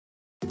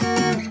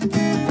Amazing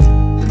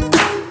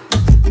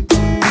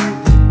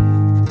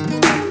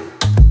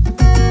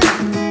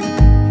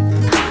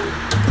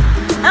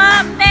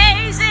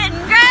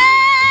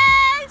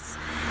grace,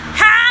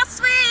 how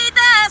sweet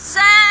the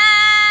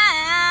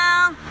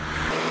sound.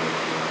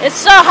 It's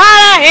so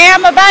hot out here,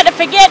 I'm about to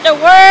forget the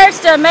words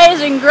to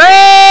Amazing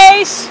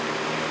Grace.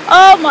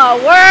 Oh my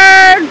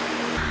word.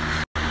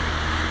 But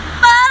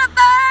I'm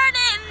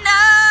burning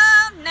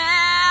up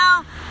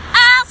now,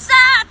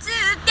 outside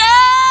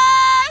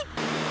today.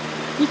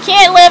 You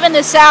can't live in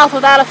the South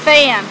without a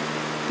fan.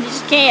 You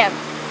just can't.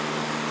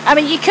 I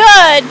mean, you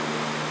could,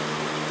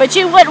 but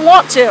you wouldn't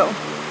want to.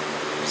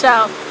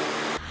 So,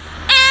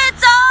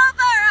 it's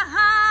over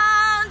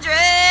 100,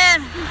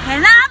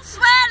 and I'm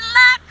sweating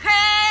like crazy.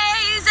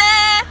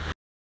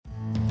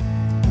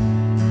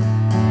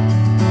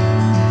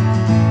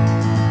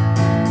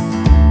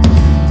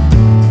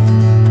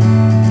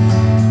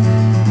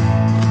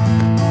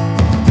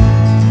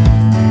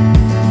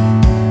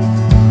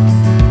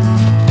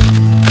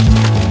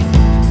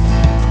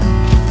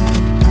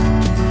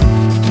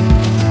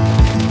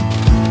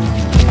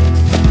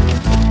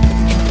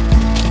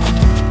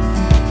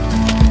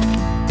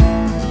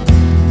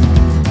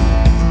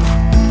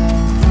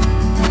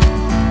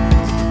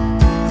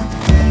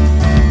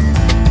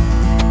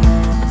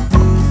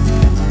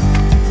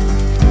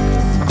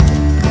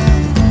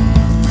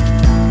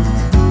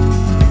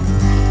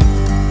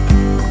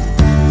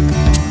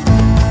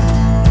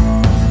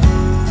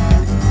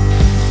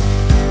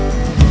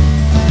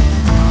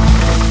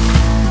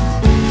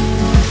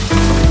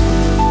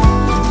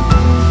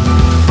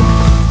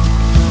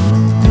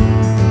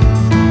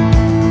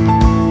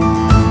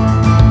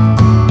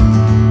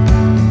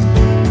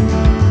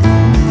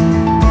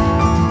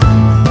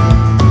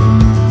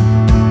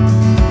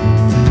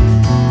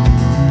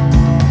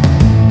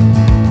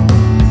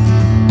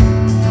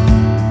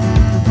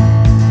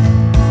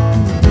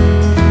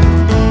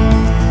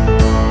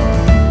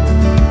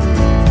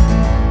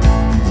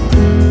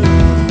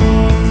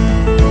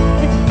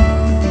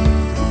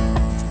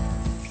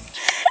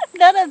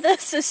 None of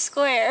this is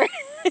square.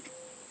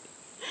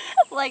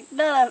 Like,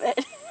 none of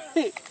it.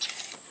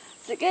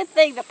 It's a good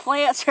thing the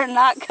plants are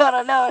not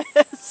gonna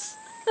notice.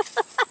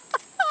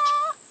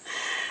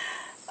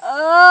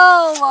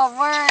 Oh my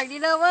word, you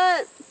know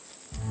what?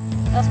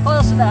 That's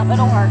close enough,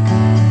 it'll work.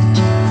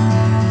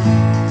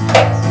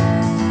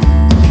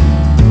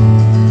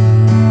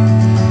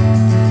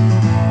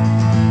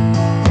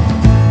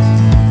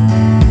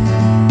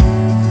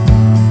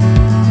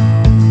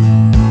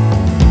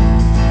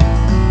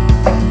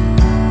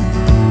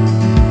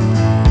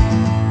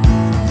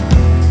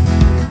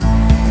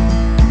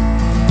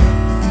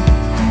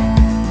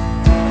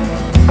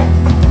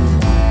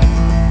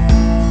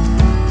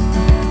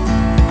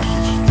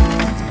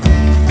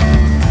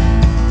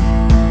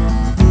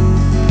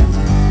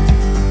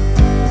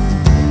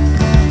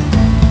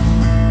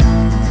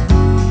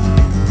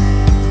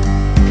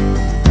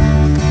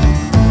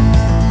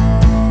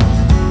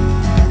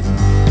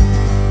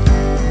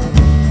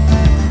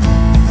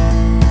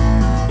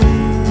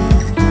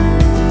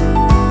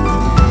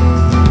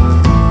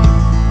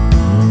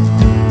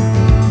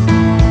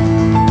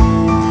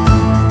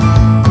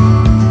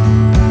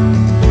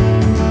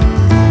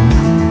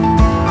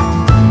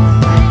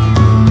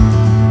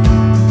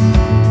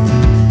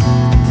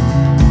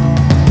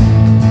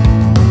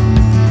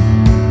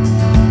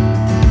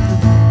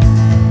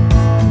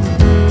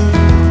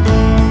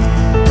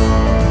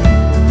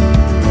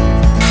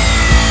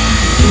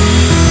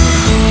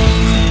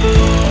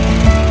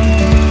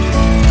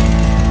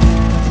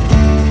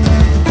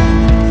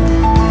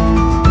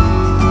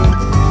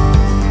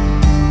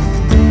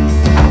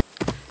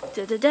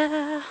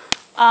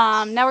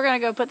 Now we're going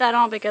to go put that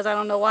on because I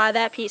don't know why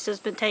that piece has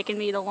been taking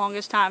me the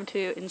longest time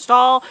to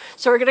install.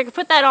 So we're going to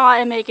put that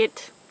on and make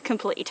it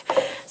complete.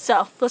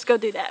 So let's go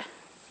do that.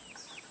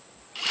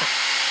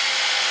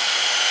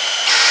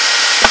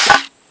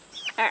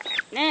 Alright,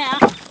 now,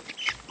 what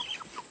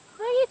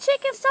are you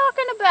chickens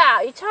talking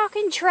about? You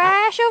talking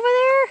trash over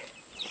there?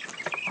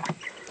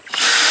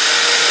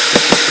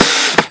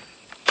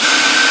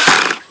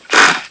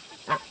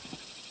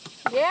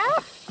 Yeah?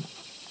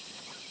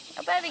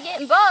 I better be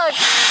getting bugs.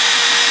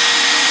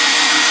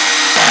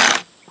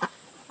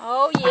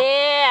 Oh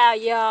yeah,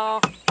 y'all.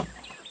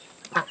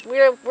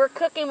 We're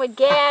cooking with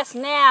gas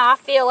now.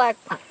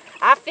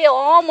 I feel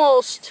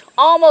almost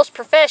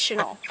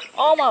professional.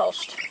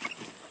 Almost.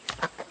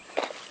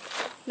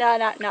 No,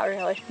 not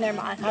really.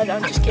 Never mind.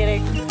 I'm just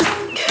kidding.